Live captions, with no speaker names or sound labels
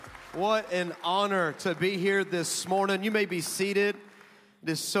What an honor to be here this morning. You may be seated. It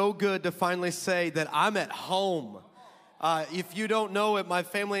is so good to finally say that I'm at home. If you don't know it, my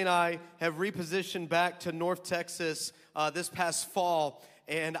family and I have repositioned back to North Texas this past fall.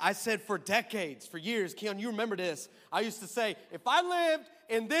 And I said for decades, for years, Keon, you remember this. I used to say, if I lived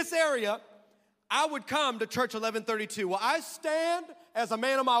in this area, I would come to Church 1132. Well, I stand as a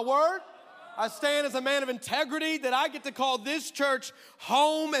man of my word. I stand as a man of integrity that I get to call this church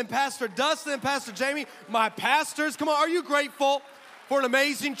home, and Pastor Dustin and Pastor Jamie, my pastors. Come on, are you grateful for an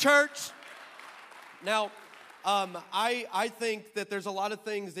amazing church? Now, I think that there's a lot of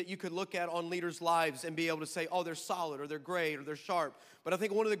things that you could look at on leaders' lives and be able to say, oh, they're solid, or they're great, or they're sharp. But I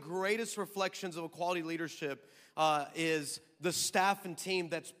think one of the greatest reflections of a quality leadership is the staff and team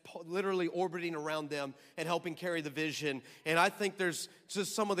that's literally orbiting around them and helping carry the vision. And I think there's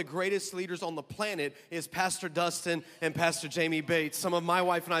just some of the greatest leaders on the planet is Pastor Dustin and Pastor Jamie Bates, some of my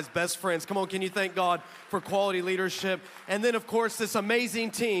wife and I's best friends. Come on, can you thank God for quality leadership? And then, of course, this amazing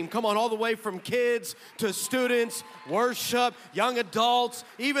team. Come on, all the way from kids to students, worship, young adults,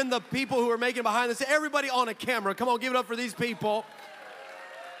 even the people who are making behind this, everybody on a camera. Come on, give it up for these people.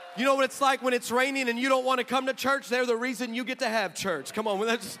 You know what it's like when it's raining and you don't want to come to church? They're the reason you get to have church. Come on,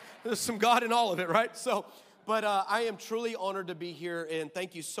 there's some God in all of it, right? But I am truly honored to be here, and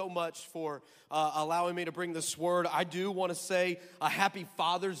thank you so much for allowing me to bring this word. I do want to say a happy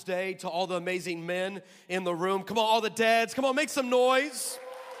Father's Day to all the amazing men in the room. Come on, all the dads. Come on, make some noise.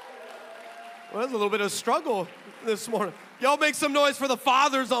 Well, that's a little bit of a struggle this morning. Y'all make some noise for the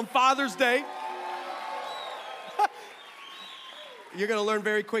fathers on Father's Day. You're going to learn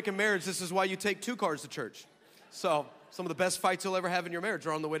very quick in marriage, this is why you take two cars to church. So some of the best fights you'll ever have in your marriage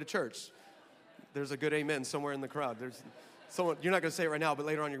are on the way to church. There's a good amen somewhere in the crowd. There's someone, you're not going to say it right now, but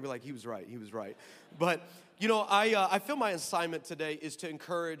later on you're going to be like, he was right. But, you know, I feel my assignment today is to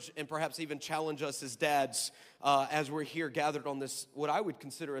encourage and perhaps even challenge us as dads as we're here gathered on this, what I would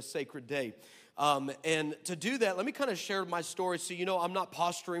consider a sacred day. And to do that, let me kind of share my story so you know I'm not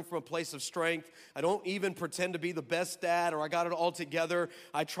posturing from a place of strength. I don't even pretend to be the best dad or I got it all together.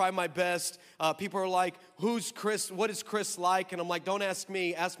 I try my best. People are like, who's Chris? What is Chris like? And I'm like, don't ask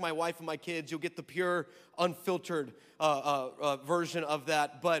me. Ask my wife and my kids. You'll get the pure, unfiltered version of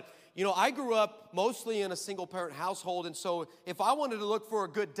that. But, you know, I grew up mostly in a single-parent household. And so if I wanted to look for a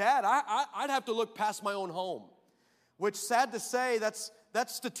good dad, I'd have to look past my own home, which, sad to say, that's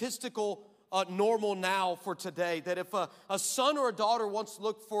statistical normal now for today, that if a son or a daughter wants to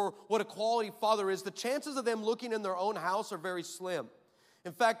look for what a quality father is, the chances of them looking in their own house are very slim.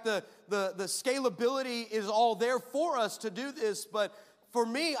 In fact, the scalability is all there for us to do this, but for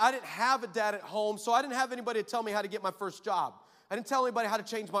me, I didn't have a dad at home, so I didn't have anybody to tell me how to get my first job. I didn't tell anybody how to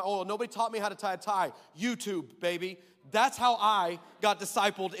change my oil. Nobody taught me how to tie a tie. YouTube, baby. That's how I got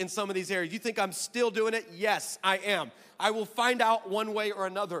discipled in some of these areas. You think I'm still doing it? Yes, I am. I will find out one way or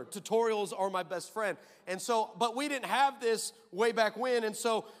another. Tutorials are my best friend. And so, but we didn't have this way back when, and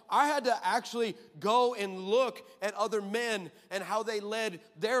so I had to actually go and look at other men and how they led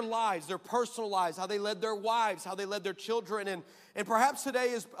their lives, their personal lives, how they led their wives, how they led their children, and perhaps today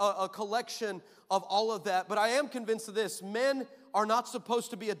is a collection of all of that. But I am convinced of this. Men are not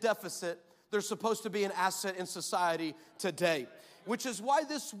supposed to be a deficit. They're supposed to be an asset in society today, which is why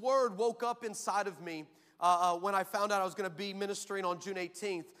this word woke up inside of me when I found out I was going to be ministering on June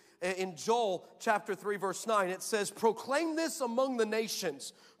 18th. In Joel chapter 3, verse 9, it says, proclaim this among the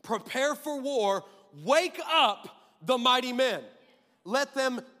nations, prepare for war, wake up the mighty men. Let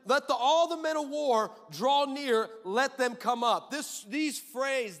all the men of war draw near, let them come up. This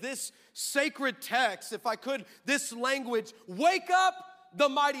sacred text, if I could, this language, wake up the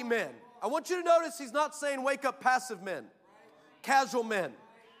mighty men. I want you to notice he's not saying wake up passive men, casual men,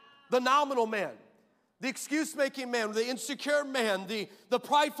 the nominal man, the excuse-making man, the insecure man, the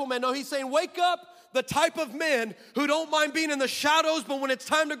prideful man. No, he's saying wake up the type of men who don't mind being in the shadows, but when it's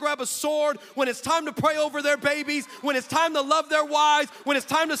time to grab a sword, when it's time to pray over their babies, when it's time to love their wives, when it's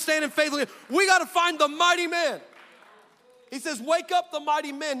time to stand in faith, we got to find the mighty men. He says, wake up the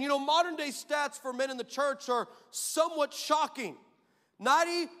mighty men. You know, modern day stats for men in the church are somewhat shocking.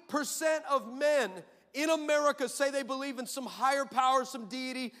 90% of men in America say they believe in some higher power, some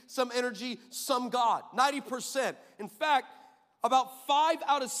deity, some energy, some God. 90%. In fact, about 5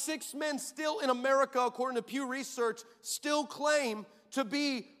 out of 6 men still in America, according to Pew Research, still claim to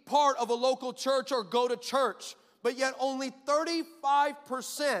be part of a local church or go to church. But yet only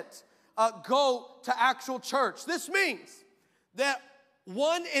 35% go to actual church. This means that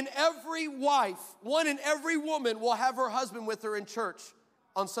one in every wife, one in every woman will have her husband with her in church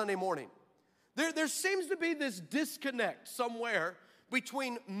on Sunday morning. There seems to be this disconnect somewhere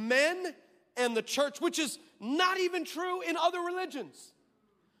between men and the church, which is not even true in other religions.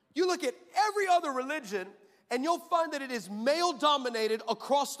 You look at every other religion, and you'll find that it is male-dominated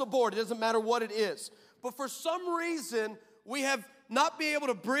across the board. It doesn't matter what it is. But for some reason, we have not been able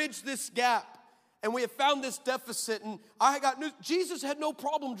to bridge this gap, and we have found this deficit. And I got news. Jesus had no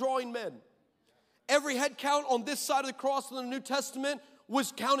problem drawing men. Every head count on this side of the cross in the New Testament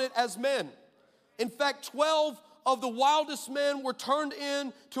was counted as men. In fact, 12 of the wildest men were turned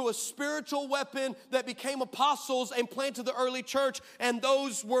into a spiritual weapon that became apostles and planted the early church, and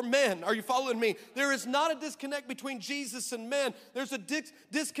those were men. Are you following me? There is not a disconnect between Jesus and men. There's a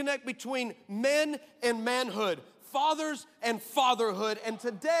disconnect between men and manhood, fathers and fatherhood. And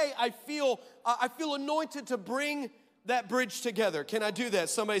today I feel anointed to bring that bridge together. Can I do that?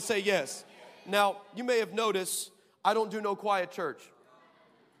 Somebody say yes. Now, you may have noticed I don't do no quiet church.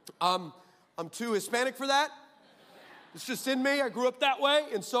 I'm too Hispanic for that. It's just in me. I grew up that way.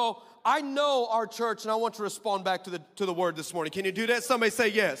 And so I know our church, and I want to respond back to the word this morning. Can you do that? Somebody say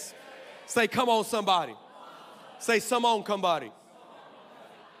yes. Say, come on, somebody. Say, some on, somebody.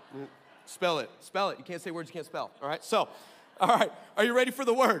 Spell it. Spell it. You can't say words you can't spell. All right? So, all right. Are you ready for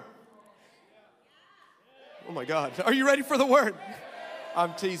the word? Oh, my God. Are you ready for the word?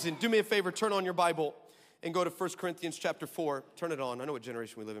 I'm teasing. Do me a favor. Turn on your Bible and go to 1 Corinthians chapter 4. Turn it on. I know what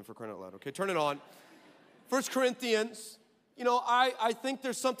generation we live in, for crying out loud. Okay, turn it on. 1 Corinthians, I think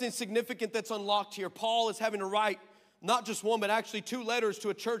there's something significant that's unlocked here. Paul is having to write not just one, but actually 2 letters to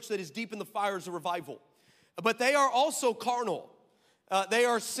a church that is deep in the fires of revival. But they are also carnal. They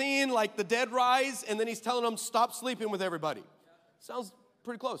are seeing like the dead rise, and then he's telling them, stop sleeping with everybody. Sounds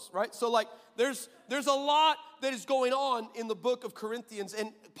pretty close, right? So like there's a lot that is going on in the book of Corinthians,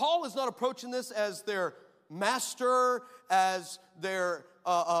 and Paul is not approaching this as their master, as their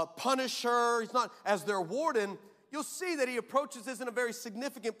punisher, he's not as their warden. You'll see that he approaches this in a very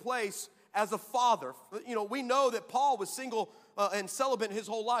significant place as a father. We know that Paul was single and celibate his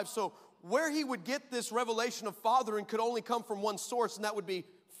whole life, so where he would get this revelation of fathering could only come from one source, and that would be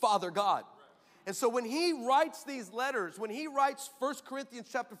Father God. And so when he writes these letters, when he writes 1 Corinthians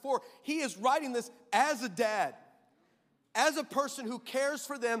chapter 4, he is writing this as a dad, as a person who cares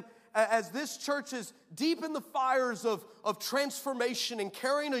for them, as this church is deep in the fires of transformation and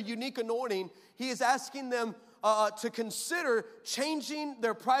carrying a unique anointing. He is asking them to consider changing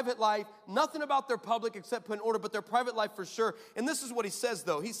their private life, nothing about their public except put in order, but their private life for sure. And this is what he says,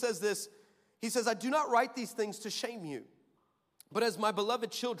 though. He says this, he says, I do not write these things to shame you, but as my beloved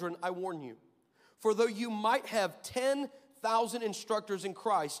children, I warn you. For though you might have 10,000 instructors in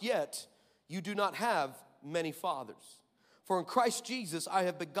Christ, yet you do not have many fathers. For in Christ Jesus I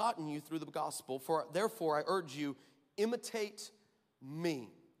have begotten you through the gospel. For therefore I urge you, imitate me.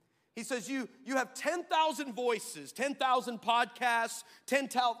 He says you have 10,000 voices, 10,000 podcasts,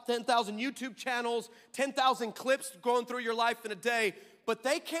 10,000 YouTube channels, 10,000 clips going through your life in a day, but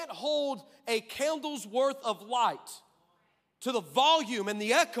they can't hold a candle's worth of light to the volume and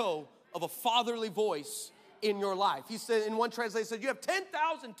the echo of a fatherly voice in your life. He said, in one translation, said, you have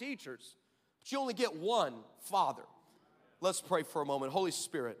 10,000 teachers, but you only get one father. Let's pray for a moment. Holy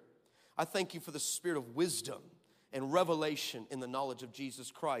Spirit, I thank you for the spirit of wisdom and revelation in the knowledge of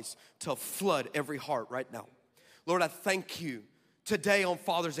Jesus Christ to flood every heart right now. Lord, I thank you today on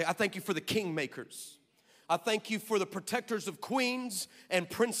Father's Day. I thank you for the kingmakers. I thank you for the protectors of queens and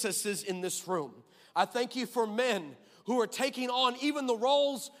princesses in this room. I thank you for men who are taking on even the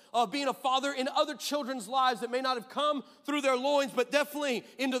roles of being a father in other children's lives that may not have come through their loins, but definitely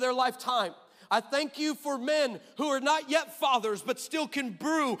into their lifetime. I thank you for men who are not yet fathers, but still can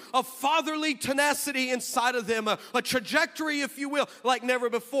brew a fatherly tenacity inside of them, a trajectory, if you will, like never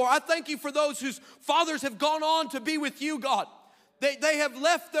before. I thank you for those whose fathers have gone on to be with you, God. They have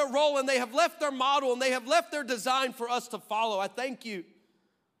left their role, and they have left their model, and they have left their design for us to follow. I thank you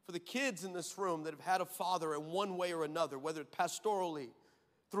for the kids in this room that have had a father in one way or another, whether it's pastorally,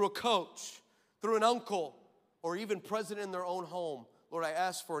 through a coach, through an uncle, or even present in their own home. Lord, I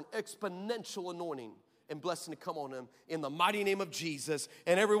ask for an exponential anointing and blessing to come on them in the mighty name of Jesus.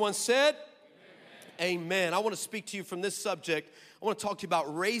 And everyone said, Amen. Amen. I want to speak to you from this subject. I want to talk to you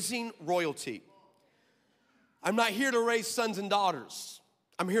about raising royalty. I'm not here to raise sons and daughters.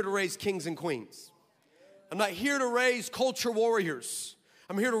 I'm here to raise kings and queens. I'm not here to raise culture warriors.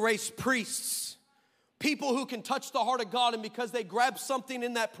 I'm here to raise priests, people who can touch the heart of God, and because they grab something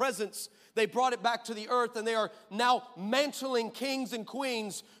in that presence, They brought it back to the earth, and they are now mantling kings and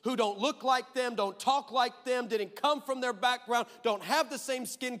queens who don't look like them, don't talk like them, didn't come from their background, don't have the same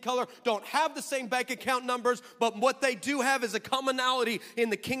skin color, don't have the same bank account numbers, but what they do have is a commonality in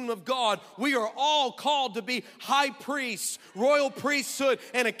the kingdom of God. We are all called to be high priests, royal priesthood,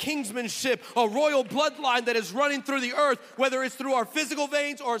 and a kingsmanship, a royal bloodline that is running through the earth, whether it's through our physical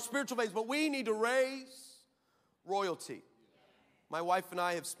veins or our spiritual veins, but we need to raise royalty. My wife and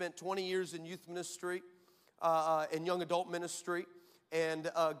I have spent 20 years in youth ministry and young adult ministry,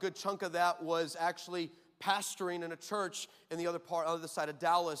 and a good chunk of that was actually pastoring in a church in the other side of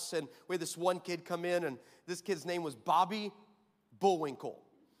Dallas. And we had this one kid come in, and this kid's name was Bobby Bullwinkle.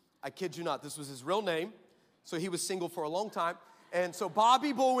 I kid you not, this was his real name. So he was single for a long time. And so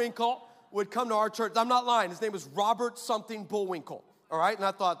Bobby Bullwinkle would come to our church. I'm not lying. His name was Robert something Bullwinkle. All right, and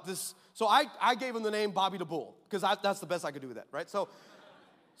I thought this. So I gave him the name Bobby the Bull, because that's the best I could do with that, right? So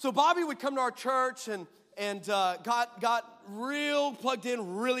Bobby would come to our church and got real plugged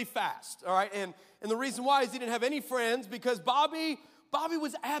in really fast, all right? And the reason why is he didn't have any friends, because Bobby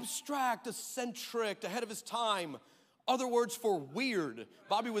was abstract, eccentric, ahead of his time. Other words for weird.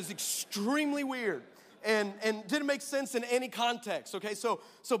 Bobby was extremely weird. And didn't make sense in any context, okay? So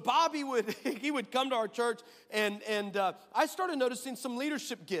Bobby would come to our church, and I started noticing some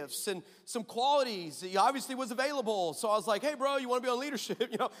leadership gifts and some qualities. He obviously was available, so I was like, hey, bro, you want to be on leadership,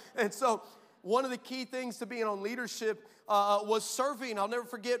 you know? And so one of the key things to being on leadership was serving. I'll never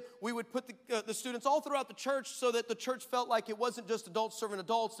forget, we would put the students all throughout the church so that the church felt like it wasn't just adults serving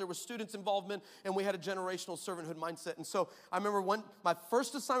adults. There was students' involvement, and we had a generational servanthood mindset. And so I remember my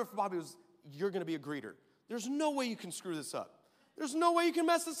first assignment for Bobby was, you're going to be a greeter. There's no way you can screw this up. There's no way you can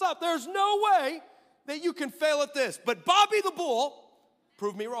mess this up. There's no way that you can fail at this. But Bobby the Bull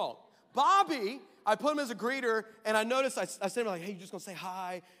proved me wrong. Bobby, I put him as a greeter, and I noticed, I said to him, like, hey, you're just going to say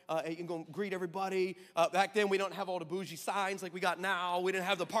hi. You're going to greet everybody. Back then, we don't have all the bougie signs like we got now. We didn't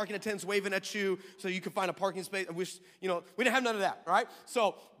have the parking attendants waving at you so you could find a parking space. We didn't have none of that, right?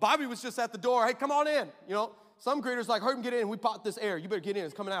 So Bobby was just at the door. Hey, come on in. You know, some greeters like, hurry and get in. We bought this air. You better get in.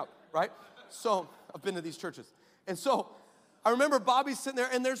 It's coming out, right? So I've been to these churches. And so I remember Bobby sitting there,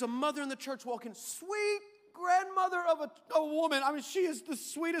 and there's a mother in the church walking, sweet grandmother of a woman. I mean, she is the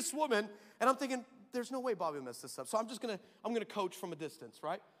sweetest woman. And I'm thinking, there's no way Bobby will mess this up. So I'm gonna coach from a distance,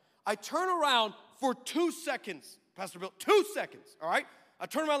 right? I turn around for 2 seconds, Pastor Bill, 2 seconds, all right? I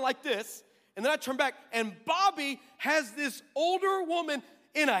turn around like this, and then I turn back, and Bobby has this older woman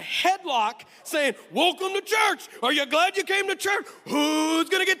in a headlock saying, welcome to church. Are you glad you came to church? Who's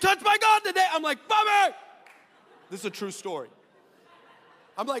going to get touched by God today? I'm like, Bobby. This is a true story.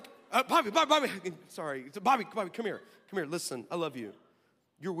 I'm like, Bobby. Sorry. Bobby, come here. Listen, I love you.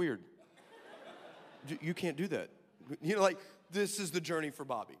 You're weird. You can't do that. You know, like, this is the journey for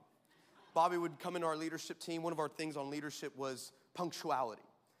Bobby. Bobby would come into our leadership team. One of our things on leadership was punctuality.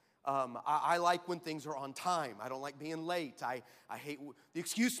 I like when things are on time. I don't like being late. I hate the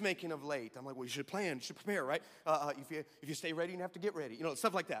excuse making of late. I'm like, well, you should plan, you should prepare, right? If you stay ready, you have to get ready. You know,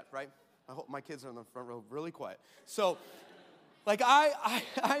 stuff like that, right? I hope my kids are in the front row really quiet. So, like,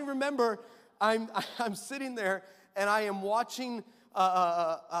 I remember I'm sitting there, and I am watching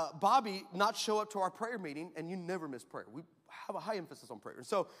Bobby not show up to our prayer meeting, and you never miss prayer. We have a high emphasis on prayer. And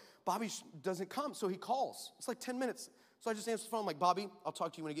so Bobby doesn't come, so he calls. It's like 10 minutes. So I just answer the phone. I'm like, Bobby, I'll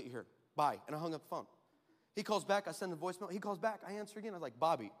talk to you when I get here. Bye. And I hung up the phone. He calls back. I send the voicemail. He calls back. I answer again. I was like,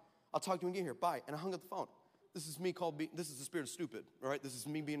 Bobby, I'll talk to you when I get here. Bye. And I hung up the phone. This is me this is the spirit of stupid, all right? This is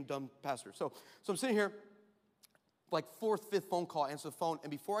me being a dumb pastor. So I'm sitting here, like fourth, fifth phone call, I answer the phone, and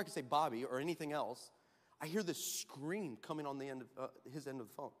before I can say Bobby or anything else, I hear this scream coming on the end of his end of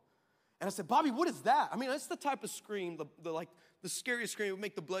the phone. And I said, Bobby, what is that? I mean, that's the type of scream, the scariest scream that would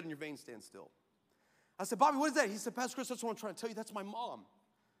make the blood in your veins stand still. I said, Bobby, what is that? He said, Pastor Chris, that's what I'm trying to tell you. That's my mom.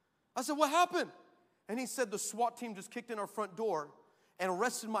 I said, what happened? And he said, the SWAT team just kicked in our front door and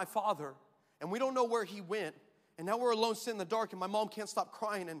arrested my father, and we don't know where he went, and now we're alone sitting in the dark, and my mom can't stop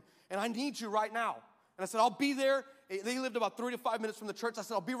crying, and I need you right now. And I said, I'll be there. They lived about 3 to 5 minutes from the church. I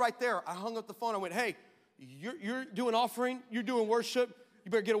said, I'll be right there. I hung up the phone. I went, hey, you're doing offering. You're doing worship. You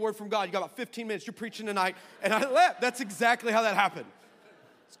better get a word from God. You got about 15 minutes. You're preaching tonight. And I left. That's exactly how that happened.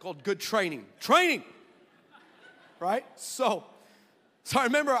 It's called good training. Training. Right? So I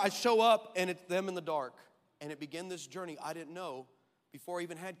remember I show up, and it's them in the dark. And it began this journey I didn't know before I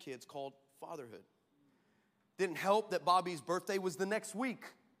even had kids called fatherhood. Didn't help that Bobby's birthday was the next week.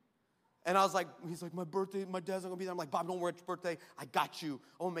 And I was like, he's like, my birthday, my dad's not going to be there. I'm like, Bob, don't worry, it's your birthday. I got you.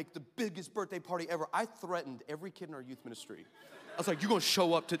 I'm going to make the biggest birthday party ever. I threatened every kid in our youth ministry. I was like, you're going to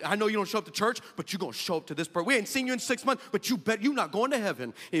show up to, I know you don't show up to church, but you're going to show up to this birthday. We ain't seen you in 6 months, but you bet you're not going to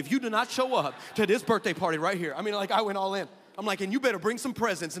heaven if you do not show up to this birthday party right here. I mean, like, I went all in. I'm like, and you better bring some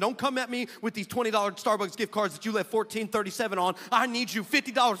presents, and don't come at me with these $20 Starbucks gift cards that you left $14.37 on. I need you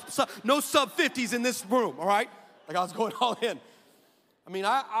 $50, no sub 50s in this room, all right? Like, I was going all in. I mean,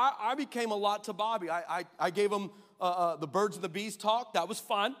 I became a lot to Bobby. I gave him the birds and the bees talk. That was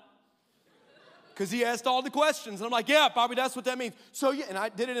fun because he asked all the questions. And I'm like, yeah, Bobby, that's what that means. So, yeah, and I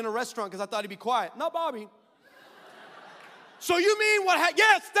did it in a restaurant because I thought he'd be quiet. Not Bobby. So you mean what?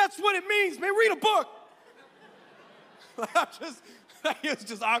 Yes, that's what it means. Man, read a book. It was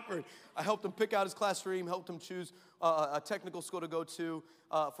just awkward. I helped him pick out his class stream, helped him choose a technical school to go to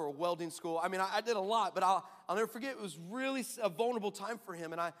for a welding school. I mean, I did a lot, but I'll never forget, it was really a vulnerable time for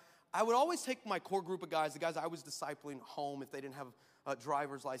him. And I would always take my core group of guys, the guys I was discipling home if they didn't have a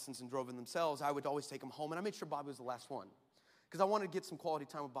driver's license and drove in themselves. I would always take them home, and I made sure Bobby was the last one because I wanted to get some quality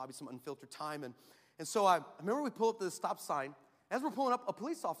time with Bobby, some unfiltered time. And so I remember we pull up to the stop sign. As we're pulling up, a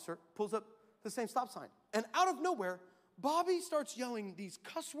police officer pulls up the same stop sign. And out of nowhere, Bobby starts yelling these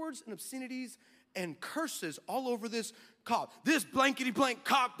cuss words and obscenities and curses all over this cop. This blankety blank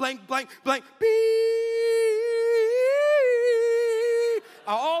cop, blank, blank, blank, beep,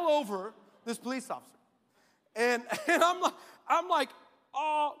 all over this police officer. And I'm like,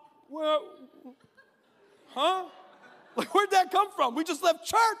 oh, well, huh? Like, where'd that come from? We just left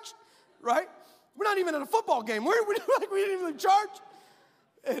church, right? We're not even at a football game. We didn't even leave church.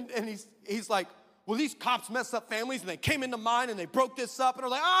 And he's like, well, these cops messed up families, and they came into mine, and they broke this up, and I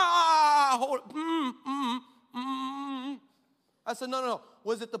was like, hold it. I said, no.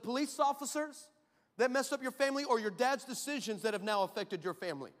 Was it the police officers that messed up your family or your dad's decisions that have now affected your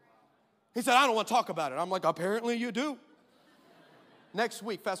family? He said, I don't want to talk about it. I'm like, apparently you do. Next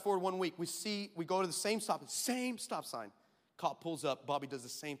week, fast forward 1 week, we go to the same stop sign. Cop pulls up. Bobby does the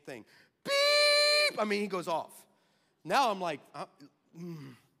same thing. Beep! I mean, he goes off. Now I'm like,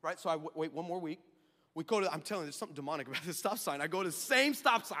 right? So I wait 1 more week. We go to, I'm telling you, there's something demonic about this stop sign. I go to the same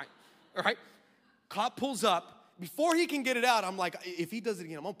stop sign, all right? Cop pulls up. Before he can get it out, I'm like, if he does it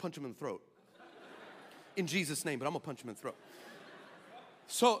again, I'm going to punch him in the throat. In Jesus' name, but I'm going to punch him in the throat.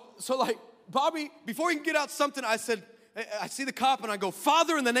 So like, Bobby, before he can get out something, I said, I see the cop and I go,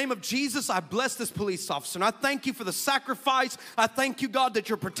 Father, in the name of Jesus, I bless this police officer. And I thank you for the sacrifice. I thank you, God, that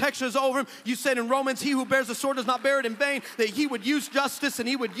your protection is over him. You said in Romans, he who bears the sword does not bear it in vain, that he would use justice and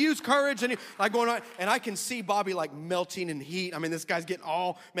he would use courage. And I can see Bobby like melting in heat. I mean, this guy's getting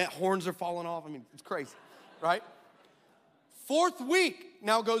all, man, horns are falling off. I mean, it's crazy, right? 4th week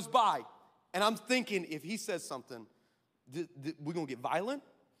now goes by. And I'm thinking, if he says something, we're going to get violent?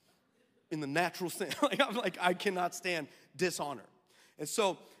 In the natural sense. I'm like, I cannot stand dishonor. And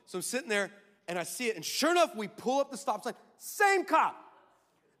so I'm sitting there, and I see it, and sure enough, we pull up the stop sign, same cop,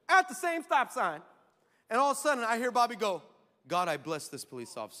 at the same stop sign, and all of a sudden, I hear Bobby go, God, I bless this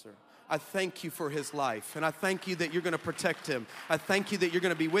police officer. I thank you for his life, and I thank you that you're going to protect him. I thank you that you're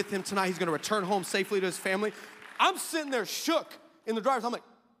going to be with him tonight. He's going to return home safely to his family. I'm sitting there shook in the driver's. I'm like,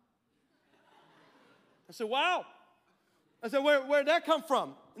 I said, wow. I said, where'd that come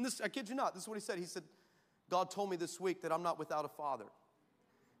from? And this, I kid you not, this is what he said. He said, God told me this week that I'm not without a father.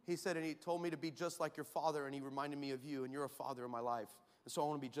 He said, and he told me to be just like your father, and he reminded me of you, and you're a father in my life. And so I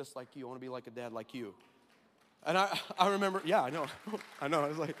want to be just like you. I want to be like a dad like you. And I remember, yeah, I know. I know. I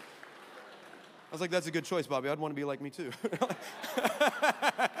was like, that's a good choice, Bobby. I'd want to be like me too.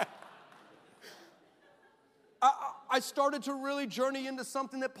 I started to really journey into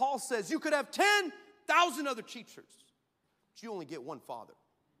something that Paul says. You could have 10,000 other teachers, but you only get one father.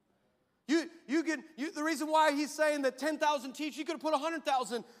 The reason why he's saying that 10,000 teach, you could have put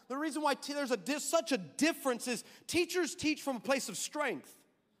 100,000. The reason why there's such a difference is teachers teach from a place of strength.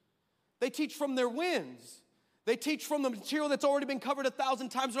 They teach from their wins. They teach from the material that's already been covered 1,000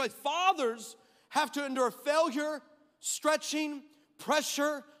 times. Fathers have to endure failure, stretching,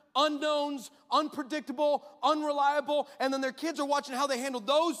 pressure, unknowns, unpredictable, unreliable, and then their kids are watching how they handle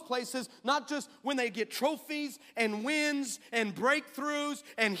those places, not just when they get trophies and wins and breakthroughs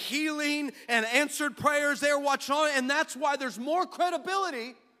and healing and answered prayers. They're watching on, and that's why there's more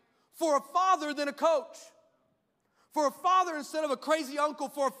credibility for a father than a coach. For a father instead of a crazy uncle,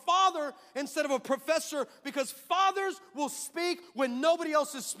 for a father instead of a professor, because fathers will speak when nobody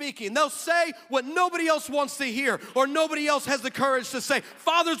else is speaking. They'll say what nobody else wants to hear or nobody else has the courage to say.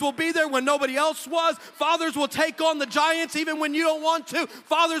 Fathers will be there when nobody else was. Fathers will take on the giants even when you don't want to.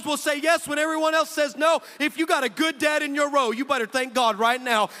 Fathers will say yes when everyone else says no. If you got a good dad in your row, you better thank God right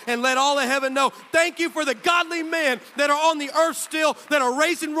now and let all of heaven know. Thank you for the godly men that are on the earth still, that are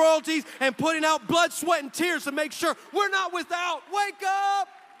raising royalties and putting out blood, sweat, and tears to make sure we're not without. Wake up!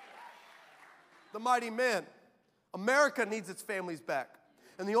 The mighty men. America needs its families back.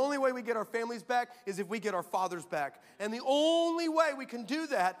 And the only way we get our families back is if we get our fathers back. And the only way we can do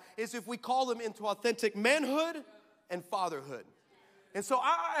that is if we call them into authentic manhood and fatherhood. And so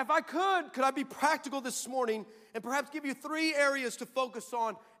if I could I be practical this morning and perhaps give you 3 areas to focus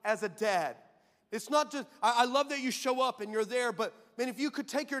on as a dad. It's not just, I love that you show up and you're there, but man, if you could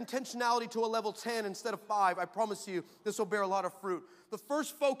take your intentionality to a level 10 instead of 5, I promise you this will bear a lot of fruit. The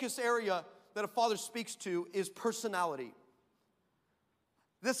first focus area that a father speaks to is personality.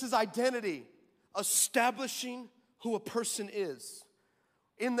 This is identity, establishing who a person is.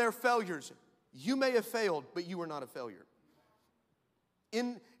 In their failures, you may have failed, but you are not a failure.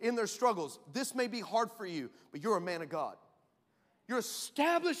 In their struggles, this may be hard for you, but you're a man of God. You're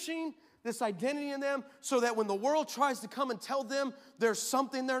establishing this identity in them so that when the world tries to come and tell them there's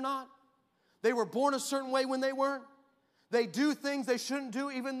something they're not, they were born a certain way when they weren't, they do things they shouldn't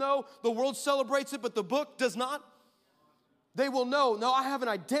do even though the world celebrates it but the book does not, they will know, no, I have an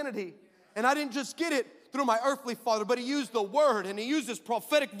identity and I didn't just get it through my earthly father, but he used the word and he used his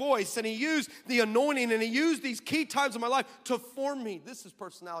prophetic voice and he used the anointing and he used these key times of my life to form me. This is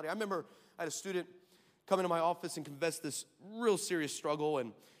personality. I remember I had a student come into my office and confess this real serious struggle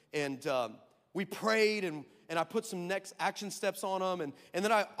and we prayed and I put some next action steps on him and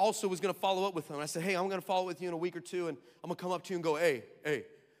then I also was going to follow up with him. I said, hey, I'm going to follow up with you in a week or two and I'm going to come up to you and go, hey,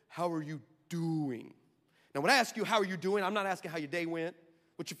 how are you doing? Now, when I ask you, how are you doing, I'm not asking how your day went,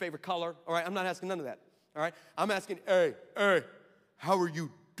 what's your favorite color, all right? I'm not asking none of that, all right? I'm asking, hey, how are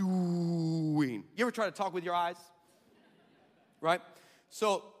you doing? You ever try to talk with your eyes? Right?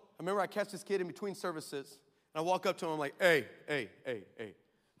 So I remember I catch this kid in between services and I walk up to him, I'm like, hey,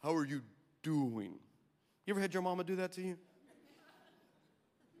 how are you doing? You ever had your mama do that to you?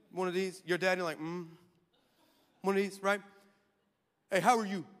 One of these? Your dad, you're like, One of these, right? Hey, how are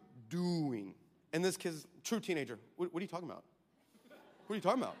you doing? And this kid's a true teenager. What are you talking about? What are you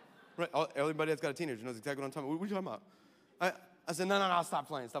talking about? Right? Everybody that's got a teenager knows exactly what I'm talking about. What are you talking about? I said, no, stop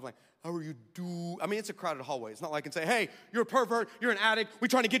playing. How are you doing? I mean, it's a crowded hallway. It's not like I can say, hey, you're a pervert, you're an addict, we're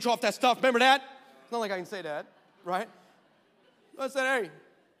trying to get you off that stuff. Remember that? It's not like I can say that, right? I said, hey,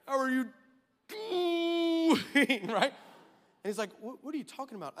 how are you doing, right? And he's like, what are you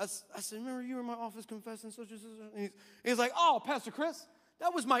talking about? I said, remember you were in my office confessing such and such? And he's like, oh, Pastor Chris,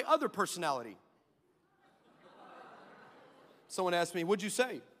 that was my other personality. Someone asked me, what'd you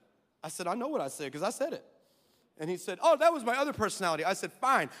say? I said, I know what I said because I said it. And he said, oh, that was my other personality. I said,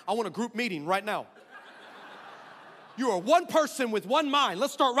 fine, I want a group meeting right now. You are one person with one mind.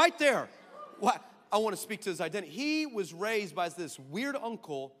 Let's start right there. What? I want to speak to his identity. He was raised by this weird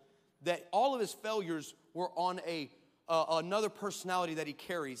uncle that all of his failures were on another personality that he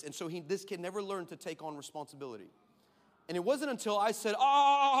carries. And so this kid never learned to take on responsibility. And it wasn't until I said,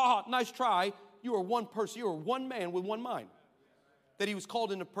 nice try, you are one person, you are one man with one mind, that he was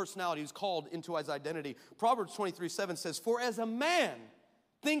called into personality, he was called into his identity. Proverbs 23:7 says, for as a man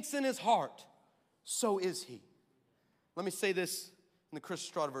thinks in his heart, so is he. Let me say this in the Chris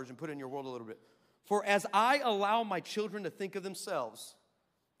Estrada version, put it in your world a little bit. For as I allow my children to think of themselves,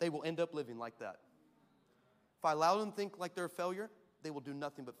 they will end up living like that. If I allow them to think like they're a failure, they will do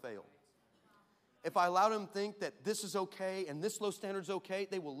nothing but fail. If I allow them to think that this is okay and this low standard is okay,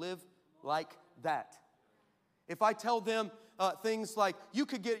 they will live like that. If I tell them things like, you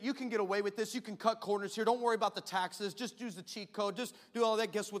can get away with this, you can cut corners here, don't worry about the taxes, just use the cheat code, just do all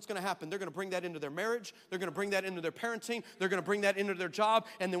that, guess what's going to happen? They're going to bring that into their marriage, they're going to bring that into their parenting, they're going to bring that into their job,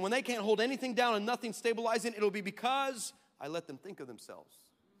 and then when they can't hold anything down and nothing stabilizing, it'll be because I let them think of themselves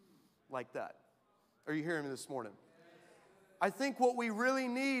like that. Are you hearing me this morning? I think what we really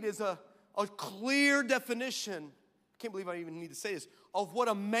need is a clear definition, I can't believe I even need to say this, of what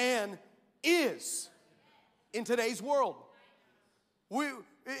a man is in today's world. We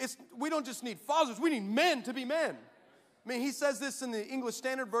don't just need fathers, we need men to be men. I mean, he says this in the English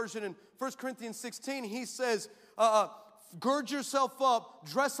Standard Version in 1 Corinthians 16. He says, gird yourself up,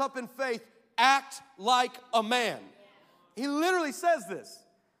 dress up in faith, act like a man. He literally says this.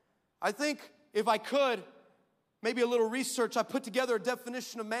 I think if I could, maybe a little research, I put together a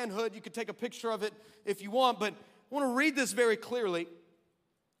definition of manhood. You could take a picture of it if you want, but I want to read this very clearly.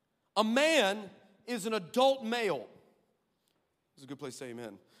 A man is an adult male. This is a good place to say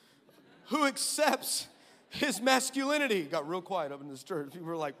amen. Who accepts his masculinity. It got real quiet up in this church. People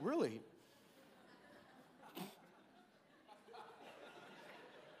were like, really?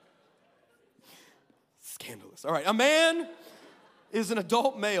 Scandalous. All right, a man is an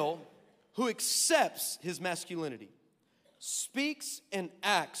adult male who accepts his masculinity, speaks and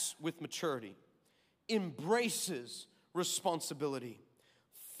acts with maturity, embraces responsibility,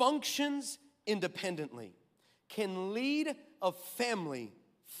 functions independently, can lead a family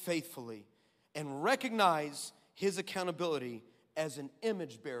faithfully, and recognize his accountability as an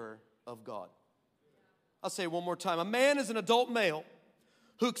image bearer of God. I'll say it one more time. A man is an adult male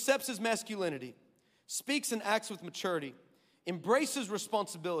who accepts his masculinity, speaks and acts with maturity, embraces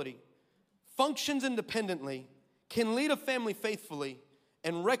responsibility, functions independently, can lead a family faithfully,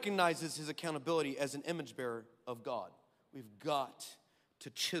 and recognizes his accountability as an image bearer of God. We've got to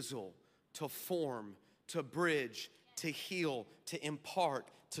chisel, to form, to bridge, to heal, to impart,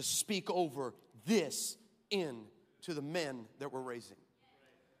 to speak over this into the men that we're raising.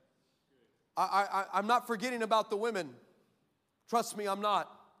 I'm not forgetting about the women. Trust me, I'm not.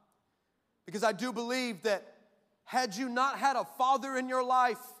 Because I do believe that had you not had a father in your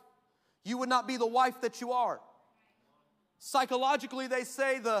life, you would not be the wife that you are. Psychologically, they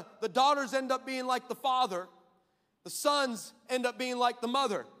say the daughters end up being like the father. The sons end up being like the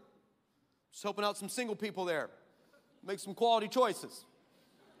mother. Just helping out some single people there. Make some quality choices.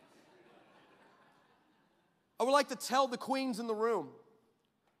 I would like to tell the queens in the room,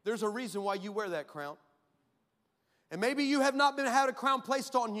 there's a reason why you wear that crown. And maybe you have not had a crown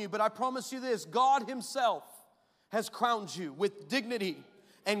placed on you, but I promise you this, God himself has crowned you with dignity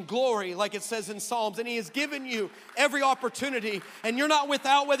and glory, like it says in Psalms, and he has given you every opportunity, and you're not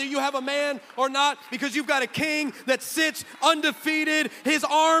without whether you have a man or not, because you've got a king that sits undefeated. His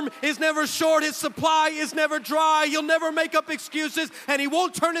arm is never short, his supply is never dry, he'll never make up excuses, and he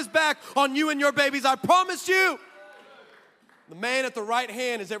won't turn his back on you and your babies. I promise you, the man at the right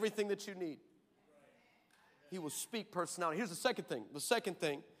hand is everything that you need. He will speak personality. Here's the second thing. The second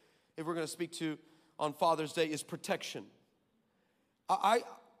thing, if we're going to speak to on Father's Day, is protection. I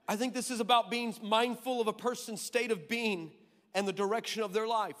think this is about being mindful of a person's state of being and the direction of their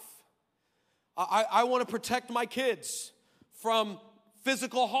life. I want to protect my kids from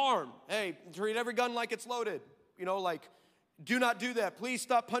physical harm. Hey, treat every gun like it's loaded. You know, like, do not do that. Please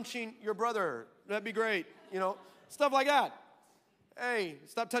stop punching your brother. That'd be great. You know, stuff like that. Hey,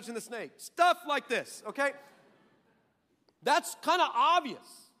 stop touching the snake. Stuff like this, okay? That's kind of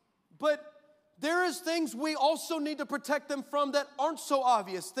obvious, but there is things we also need to protect them from that aren't so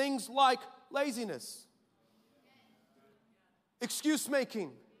obvious. Things like laziness, excuse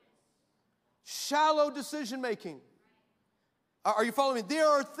making, shallow decision making. Are you following me? There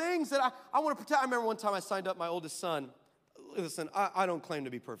are things that I want to protect. I remember one time I signed up my oldest son. Listen, I don't claim to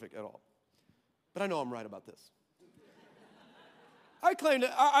be perfect at all, but I know I'm right about this.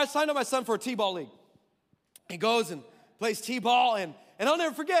 I signed up my son for a t-ball league. He goes and plays t-ball, and I'll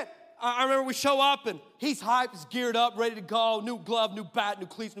never forget. I remember we show up, and he's hyped, he's geared up, ready to go, new glove, new bat, new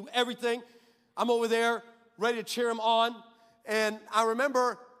cleats, new everything. I'm over there, ready to cheer him on, and I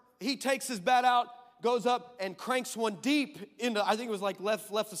remember he takes his bat out, goes up, and cranks one deep into, I think it was like left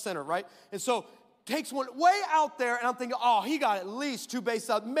to center, right? And so takes one way out there, and I'm thinking, oh, he got at least 2 bases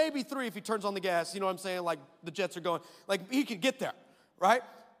out, maybe 3 if he turns on the gas, you know what I'm saying? Like the Jets are going, like he could get there, right?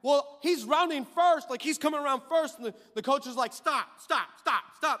 Well, he's rounding first, like he's coming around first, and the coach is like, stop.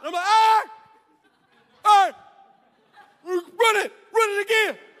 And I'm like, hey, run it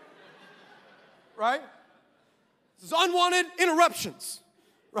again, right? This is unwanted interruptions,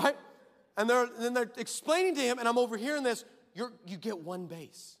 right? And they're explaining to him, and I'm overhearing this, you get 1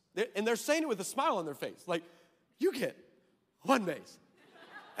 base. And they're saying it with a smile on their face, like, you get 1 base.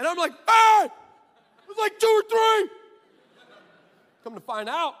 And I'm like, hey, it's like 2 or 3. Come to find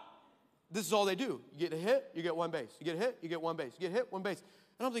out, this is all they do. You get a hit, you get 1 base. You get a hit, you get 1 base. You get hit, 1 base.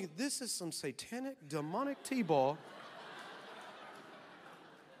 And I'm thinking, this is some satanic, demonic t-ball.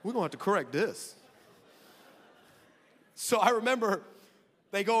 We're going to have to correct this. So I remember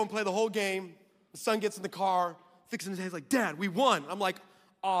they go and play the whole game. The son gets in the car, fixing his head. He's like, Dad, we won. I'm like,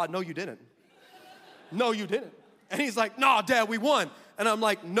 no, you didn't. No, you didn't. And he's like, nah, Dad, we won. And I'm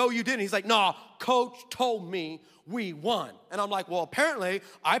like, no, you didn't. He's like, nah, Coach told me we won. And I'm like, well, apparently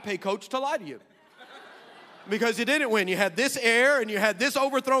I pay Coach to lie to you. Because you didn't win. You had this air, and you had this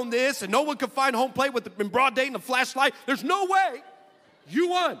overthrown this, and no one could find home plate in broad day and a flashlight. There's no way you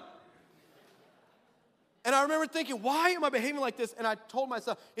won. And I remember thinking, why am I behaving like this? And I told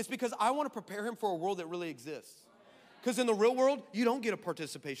myself, it's because I want to prepare him for a world that really exists. Because in the real world, you don't get a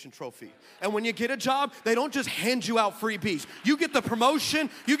participation trophy. And when you get a job, they don't just hand you out freebies. You get the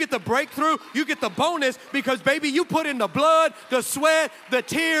promotion, you get the breakthrough, you get the bonus because, baby, you put in the blood, the sweat, the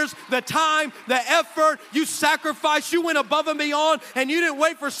tears, the time, the effort. You sacrificed, you went above and beyond, and you didn't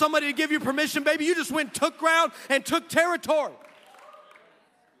wait for somebody to give you permission, baby. You just went and took ground and took territory.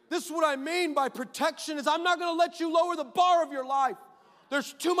 This is what I mean by protection is I'm not going to let you lower the bar of your life.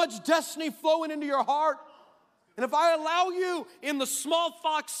 There's too much destiny flowing into your heart. And if I allow you in the small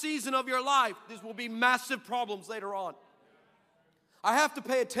fox season of your life, these will be massive problems later on. I have to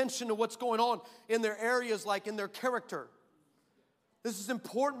pay attention to what's going on in their areas, like in their character. This is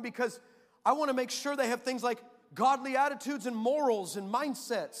important because I want to make sure they have things like godly attitudes and morals and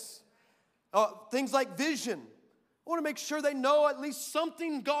mindsets. Things like vision. I want to make sure they know at least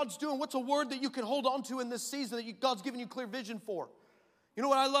something God's doing. What's a word that you can hold on to in this season that God's given you clear vision for? You know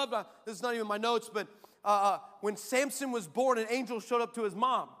what I love? This is not even my notes, but when Samson was born, an angel showed up to his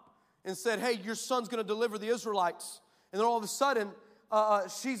mom and said, hey, your son's going to deliver the Israelites. And then all of a sudden,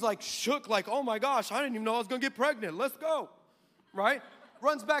 she's like shook, like, oh my gosh, I didn't even know I was going to get pregnant. Let's go, right?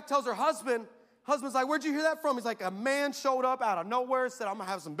 Runs back, tells her husband. Husband's like, where'd you hear that from? He's like, a man showed up out of nowhere, said, I'm going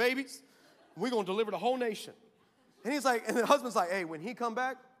to have some babies. We're going to deliver the whole nation. And he's like, and the husband's like, hey, when he come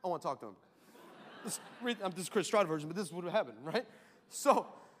back, I want to talk to him. This is Chris Estrada version, but this is what happened, right? So,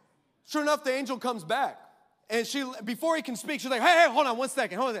 sure enough, the angel comes back. And before he can speak, she's like, hey, hold on one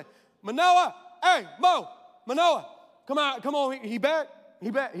second. Manoah, hey, Manoah, come on, he back, he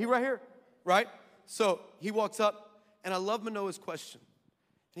right here, right? So he walks up, and I love Manoah's question.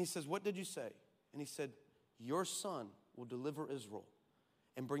 And he says, what did you say? And he said, your son will deliver Israel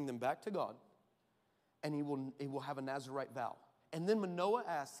and bring them back to God, and he will have a Nazirite vow. And then Manoah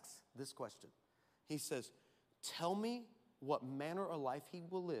asks this question. He says, tell me what manner of life he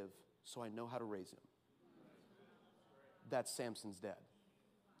will live so I know how to raise him. That's Samson's dad.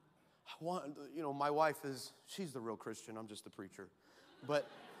 My wife she's the real Christian. I'm just the preacher. But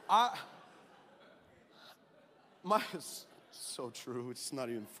it's so true. It's not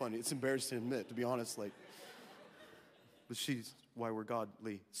even funny. It's embarrassing to admit, to be honest. But she's why we're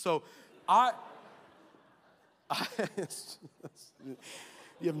godly. So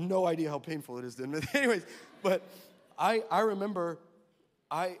you have no idea how painful it is to admit. Anyways, but I remember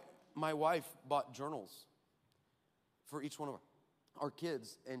my wife bought journals for each one of our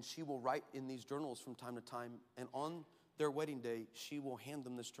kids, and she will write in these journals from time to time, and on their wedding day, she will hand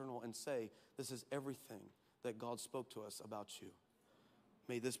them this journal and say, this is everything that God spoke to us about you.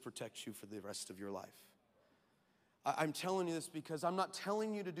 May this protect you for the rest of your life. I'm telling you this because I'm not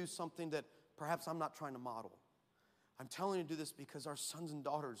telling you to do something that perhaps I'm not trying to model. I'm telling you to do this because our sons and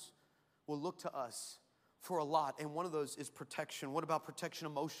daughters will look to us for a lot, and one of those is protection. What about protection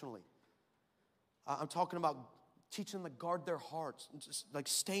emotionally? I'm talking about teaching them to guard their hearts, just like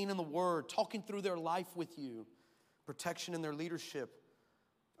staying in the Word, talking through their life with you, protection in their leadership.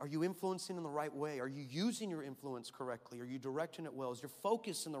 Are you influencing in the right way? Are you using your influence correctly? Are you directing it well? Is your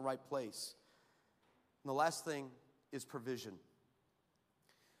focus in the right place? And the last thing is provision.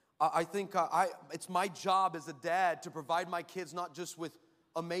 I think it's my job as a dad to provide my kids not just with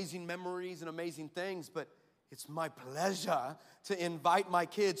amazing memories and amazing things, but it's my pleasure to invite my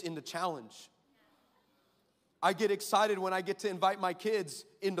kids into challenge. I get excited when I get to invite my kids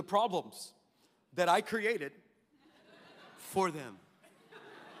into problems that I created for them.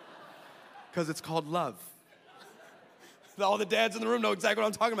 Because it's called love. All the dads in the room know exactly what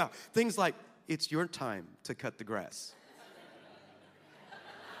I'm talking about. Things like, it's your time to cut the grass.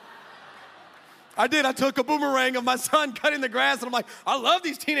 I took a boomerang of my son cutting the grass, and I'm like, I love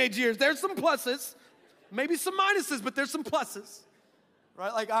these teenage years. There's some pluses, maybe some minuses, but there's some pluses,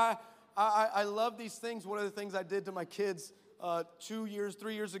 right? Like, I love these things. One of the things I did to my kids 3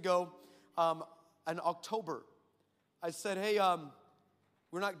 years ago, in October, I said, hey,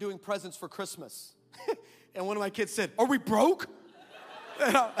 we're not doing presents for Christmas. And one of my kids said, are we broke?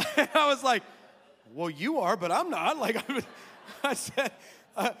 And I was like, well, you are, but I'm not. Like, I said,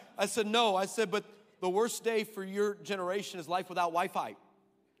 no. I said, but the worst day for your generation is life without Wi-Fi.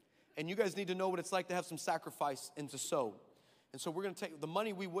 And you guys need to know what it's like to have some sacrifice and to sow. And so we're going to take the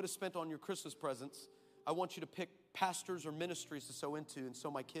money we would have spent on your Christmas presents. I want you to pick pastors or ministries to sow into. And so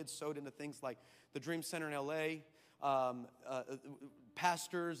my kids sowed into things like the Dream Center in L.A.,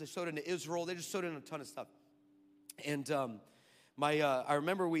 pastors. They sowed into Israel. They just sowed in a ton of stuff. And I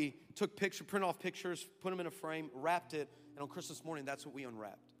remember we took print off pictures, put them in a frame, wrapped it, and on Christmas morning, that's what we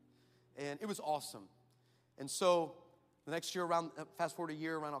unwrapped. And it was awesome. And so the next year, fast forward a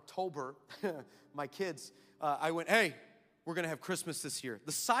year, around October, my kids, I went, hey, we're going to have Christmas this year.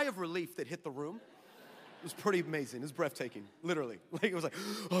 The sigh of relief that hit the room It was pretty amazing. It was breathtaking, literally. Like, it was like,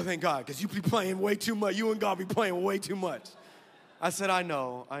 oh, thank God, because you be playing way too much. You and God be playing way too much. I said, I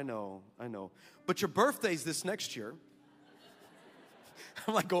know. But your birthday's this next year.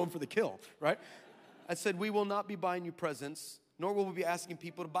 I'm like going for the kill, right? I said, we will not be buying you presents, nor will we be asking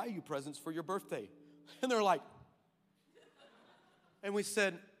people to buy you presents for your birthday. And they're like, and we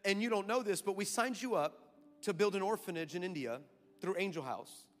said, and you don't know this, but we signed you up to build an orphanage in India through Angel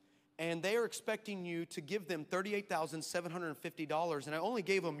House. And they are expecting you to give them $38,750. And I only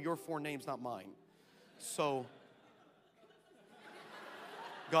gave them your 4 names, not mine. So,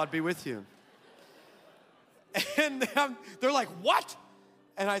 God be with you. And they're like, what?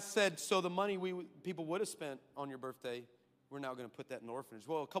 And I said, so the money people would have spent on your birthday, we're now going to put that in the orphanage.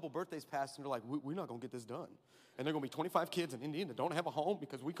 Well, a couple birthdays passed, and they're like, we're not going to get this done. And there are going to be 25 kids in India that don't have a home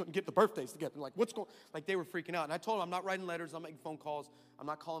because we couldn't get the birthdays together. Like, what's going on? Like, they were freaking out. And I told them, I'm not writing letters. I'm making phone calls. I'm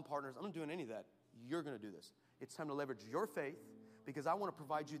not calling partners. I'm not doing any of that. You're going to do this. It's time to leverage your faith because I want to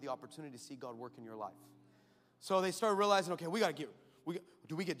provide you the opportunity to see God work in your life. So they started realizing, okay, do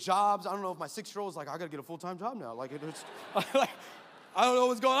we get jobs? I don't know if my 6-year-old is like, I got to get a full-time job now. Like, I don't know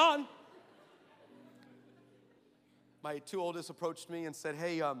what's going on. My 2 oldest approached me and said,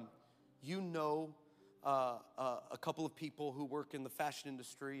 hey, you know a couple of people who work in the fashion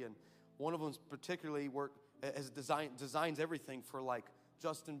industry, and one of them particularly designs everything for like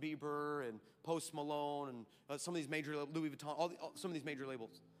Justin Bieber and Post Malone and some of these major Louis Vuitton, some of these major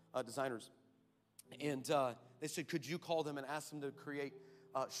labels, designers. And they said, could you call them and ask them to create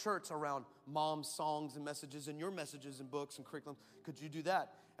shirts around mom's songs and messages and your messages and books and curriculum? Could you do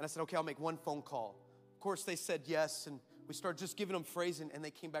that? And I said, okay, I'll make one phone call. Of course, they said yes, and we started just giving them phrasing, and they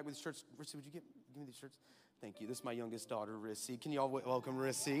came back with shirts. Rissy, would you give me these shirts? Thank you. This is my youngest daughter, Rissy. Can you all welcome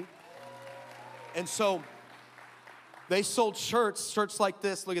Rissy? And so they sold shirts like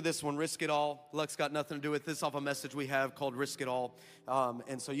this. Look at this one, Risk It All. Luck's got nothing to do with this, off a message we have called Risk It All.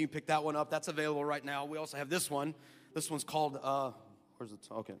 And so you can pick that one up. That's available right now. We also have this one. This one's called, where's it?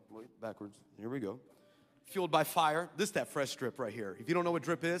 Okay, wait, backwards. Here we go. Fueled by Fire. This is that fresh drip right here. If you don't know what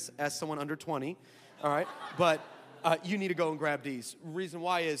drip is, ask someone under 20. All right? But you need to go and grab these. Reason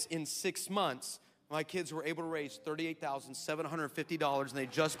why is in 6 months, my kids were able to raise $38,750, and they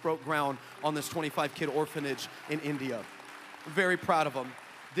just broke ground on this 25-kid orphanage in India. I'm very proud of them.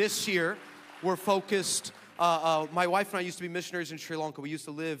 This year, we're focused. My wife and I used to be missionaries in Sri Lanka. We used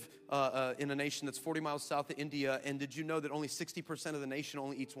to live in a nation that's 40 miles south of India. And did you know that only 60% of the nation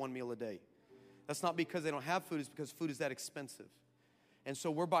only eats 1 meal a day? That's not because they don't have food. It's because food is that expensive. And so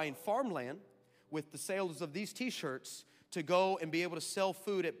we're buying farmland with the sales of these T-shirts to go and be able to sell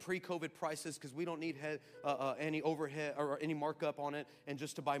food at pre-COVID prices because we don't need any overhead or any markup on it, and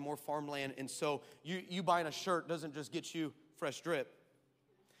just to buy more farmland. And so you buying a shirt doesn't just get you fresh drip,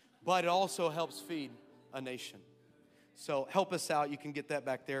 but it also helps feed a nation. So help us out. You can get that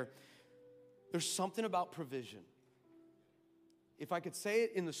back there. There's something about provision. If I could say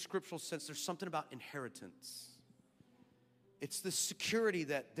it in the scriptural sense, there's something about inheritance. It's the security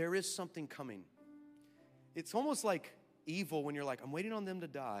that there is something coming. It's almost like evil when you're like, I'm waiting on them to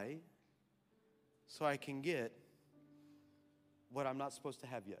die so I can get what I'm not supposed to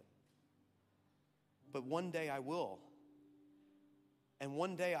have yet. But one day I will. And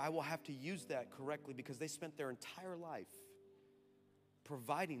one day I will have to use that correctly because they spent their entire life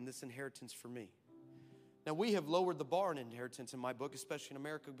providing this inheritance for me. Now, we have lowered the bar in inheritance in my book, especially in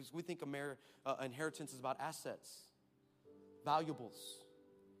America, because we think inheritance is about assets, valuables,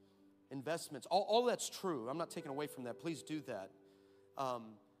 investments. All that's true. I'm not taking away from that. Please do that.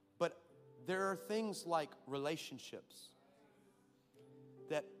 But there are things like relationships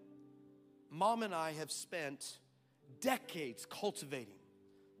that Mom and I have spent decades cultivating,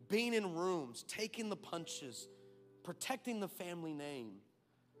 being in rooms, taking the punches, protecting the family name,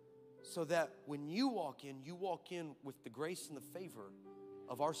 so that when you walk in with the grace and the favor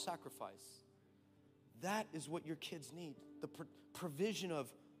of our sacrifice. That is what your kids need, the provision of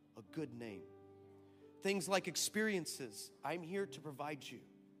a good name. Things like experiences. I'm here to provide you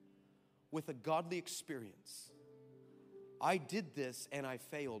with a godly experience. I did this and I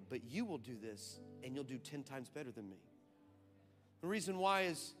failed, but you will do this and you'll do 10 times better than me. The reason why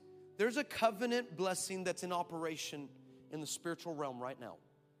is there's a covenant blessing that's in operation in the spiritual realm right now.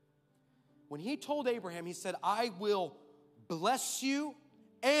 When he told Abraham, he said, I will bless you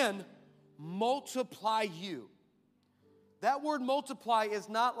and multiply you. That word multiply is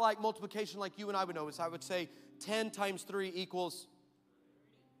not like multiplication like you and I would know. I would say 10 times 3 equals,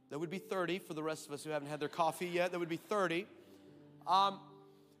 that would be 30 for the rest of us who haven't had their coffee yet. That would be 30.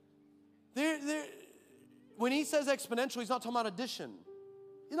 When he says exponential, he's not talking about addition.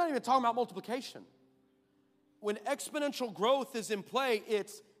 He's not even talking about multiplication. when exponential growth is in play,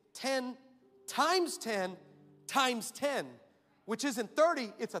 it's 10 times 10 times 10, which isn't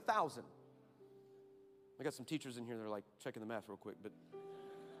 30, it's 1,000. I got some teachers in here that are like checking the math real quick, but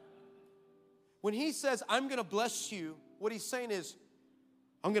when he says, I'm going to bless you, what he's saying is,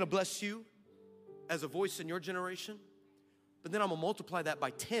 I'm going to bless you as a voice in your generation, but then I'm going to multiply that by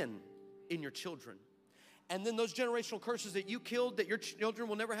 10 in your children. And then those generational curses that you killed, that your children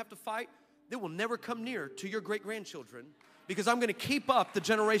will never have to fight, they will never come near to your great-grandchildren, because I'm going to keep up the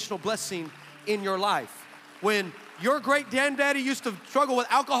generational blessing in your life. When your great-granddaddy used to struggle with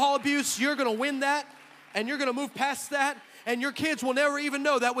alcohol abuse, you're going to win that, and you're going to move past that, and your kids will never even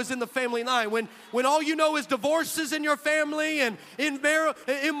know that was in the family line. When all you know is divorces in your family and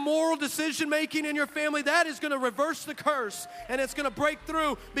immoral decision-making in your family, that is going to reverse the curse, and it's going to break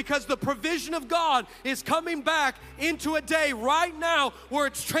through, because the provision of God is coming back into a day right now where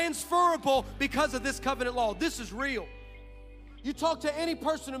it's transferable because of this covenant law. This is real. You talk to any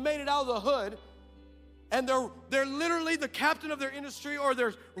person who made it out of the hood, and they're literally the captain of their industry, or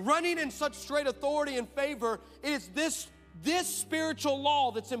they're running in such straight authority and favor. It is this spiritual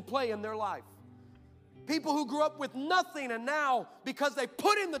law that's in play in their life. People who grew up with nothing, and now, because they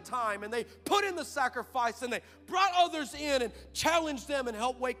put in the time and they put in the sacrifice and they brought others in and challenged them and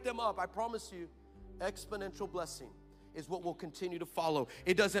helped wake them up, I promise you, exponential blessing is what will continue to follow.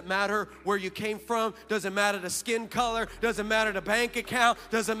 It doesn't matter where you came from, doesn't matter the skin color, doesn't matter the bank account,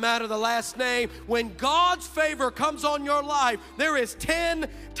 doesn't matter the last name. When God's favor comes on your life, there is 10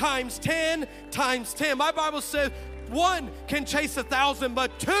 times 10 times 10. My Bible says, 1 can chase 1,000,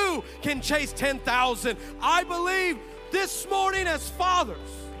 but 2 can chase 10,000. I believe this morning, as fathers,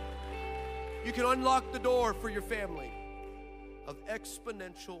 you can unlock the door for your family of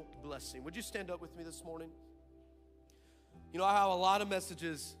exponential blessing. Would you stand up with me this morning? You know, I have a lot of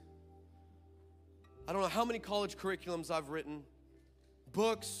messages. I don't know how many college curriculums I've written,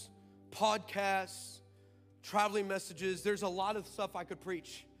 books, podcasts, traveling messages. There's a lot of stuff I could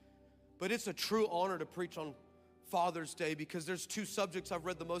preach, but it's a true honor to preach on Father's Day, because there's 2 subjects I've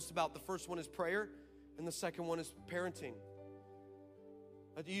read the most about. The first one is prayer, and the second one is parenting.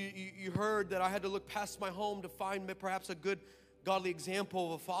 You heard that I had to look past my home to find perhaps a good godly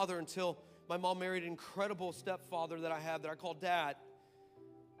example of a father, until my mom married an incredible stepfather that I have, that I call Dad.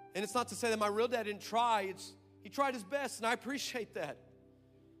 And it's not to say that my real dad didn't try. He tried his best, and I appreciate that.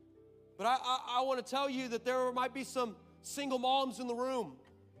 But I want to tell you that there might be some single moms in the room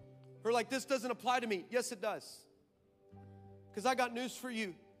who are like, this doesn't apply to me. Yes, it does. Because I got news for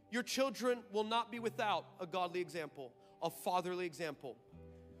you. Your children will not be without a godly example, a fatherly example.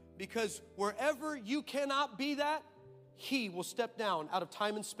 Because wherever you cannot be that, He will step down out of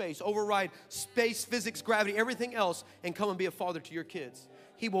time and space, override space, physics, gravity, everything else, and come and be a father to your kids.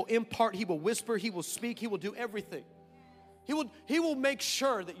 He will impart, He will whisper, He will speak, He will do everything. He will make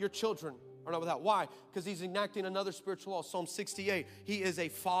sure that your children are not without. Why? Because He's enacting another spiritual law. Psalm 68, He is a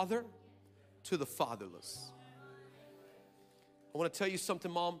father to the fatherless. I want to tell you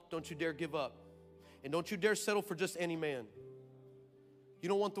something, Mom. Don't you dare give up. And don't you dare settle for just any man. You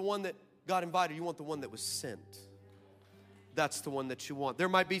don't want the one that God invited. You want the one that was sent. That's the one that you want. There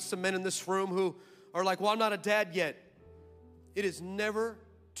might be some men in this room who are like, well, I'm not a dad yet. It is never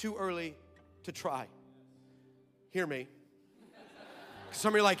too early to try. Hear me. Some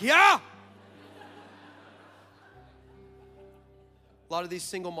of you are like, yeah. A lot of these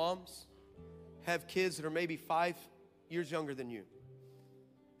single moms have kids that are maybe 5 years younger than you.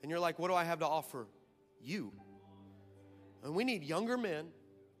 And you're like, what do I have to offer you? And we need younger men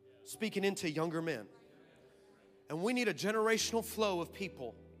speaking into younger men. And we need a generational flow of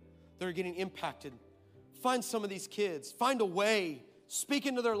people that are getting impacted. Find some of these kids. Find a way. Speak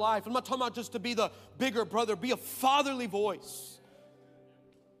into their life. I'm not talking about just to be the bigger brother. Be a fatherly voice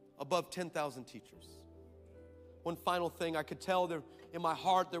above 10,000 teachers. One final thing, I could tell there in my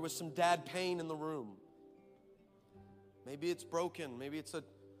heart there was some dad pain in the room. Maybe it's broken. Maybe it's a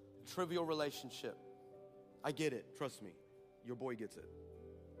trivial relationship. I get it. Trust me. Your boy gets it.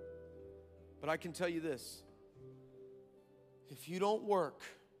 But I can tell you this. If you don't work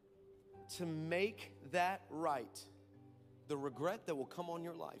to make that right, the regret that will come on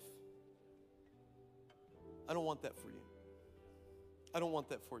your life, I don't want that for you. I don't want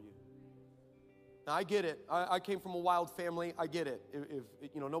that for you. Now, I get it. I came from a wild family. I get it.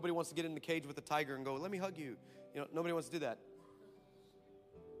 If nobody wants to get in the cage with a tiger and go, let me hug you. Nobody wants to do that.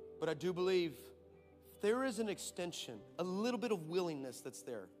 But I do believe there is an extension, a little bit of willingness that's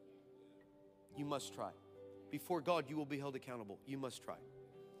there. You must try. Before God, you will be held accountable. You must try.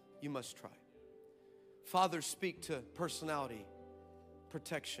 You must try. Fathers speak to personality,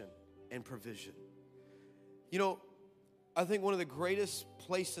 protection, and provision. You know, I think one of the greatest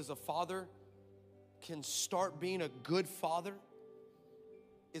places a father can start being a good father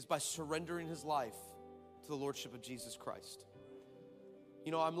is by surrendering his life to the Lordship of Jesus Christ.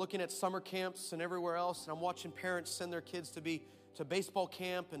 You know, I'm looking at summer camps and everywhere else, and I'm watching parents send their kids to baseball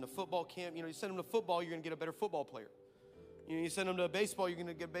camp and to football camp. You know, you send them to football, you're going to get a better football player. You know, you send them to baseball, you're going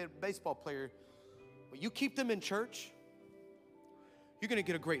to get a better baseball player. But you keep them in church, you're going to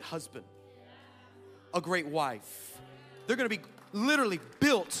get a great husband, a great wife. They're going to be literally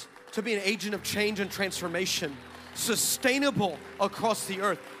built to be an agent of change and transformation, sustainable across the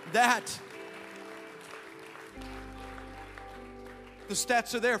earth. The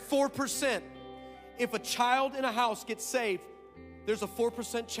stats are there, 4%. If a child in a house gets saved, there's a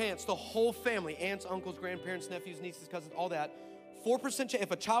 4% chance the whole family, aunts, uncles, grandparents, nephews, nieces, cousins, all that, 4% chance.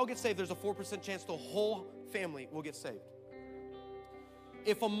 If a child gets saved, there's a 4% chance the whole family will get saved.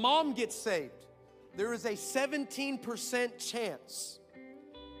 If a mom gets saved, there is a 17% chance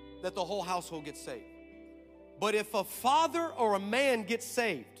that the whole household gets saved. But if a father or a man gets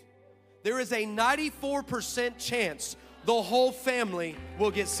saved, there is a 94% chance the whole family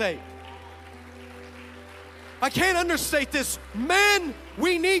will get saved. I can't understate this. Men,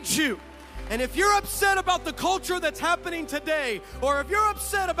 we need you. And if you're upset about the culture that's happening today, or if you're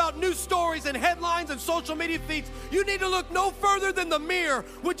upset about news stories and headlines and social media feeds, you need to look no further than the mirror.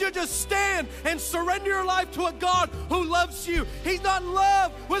 Would you just stand and surrender your life to a God who loves you? He's not in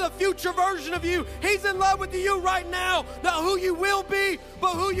love with a future version of you. He's in love with you right now. Not who you will be,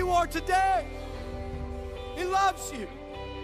 but who you are today. He loves you.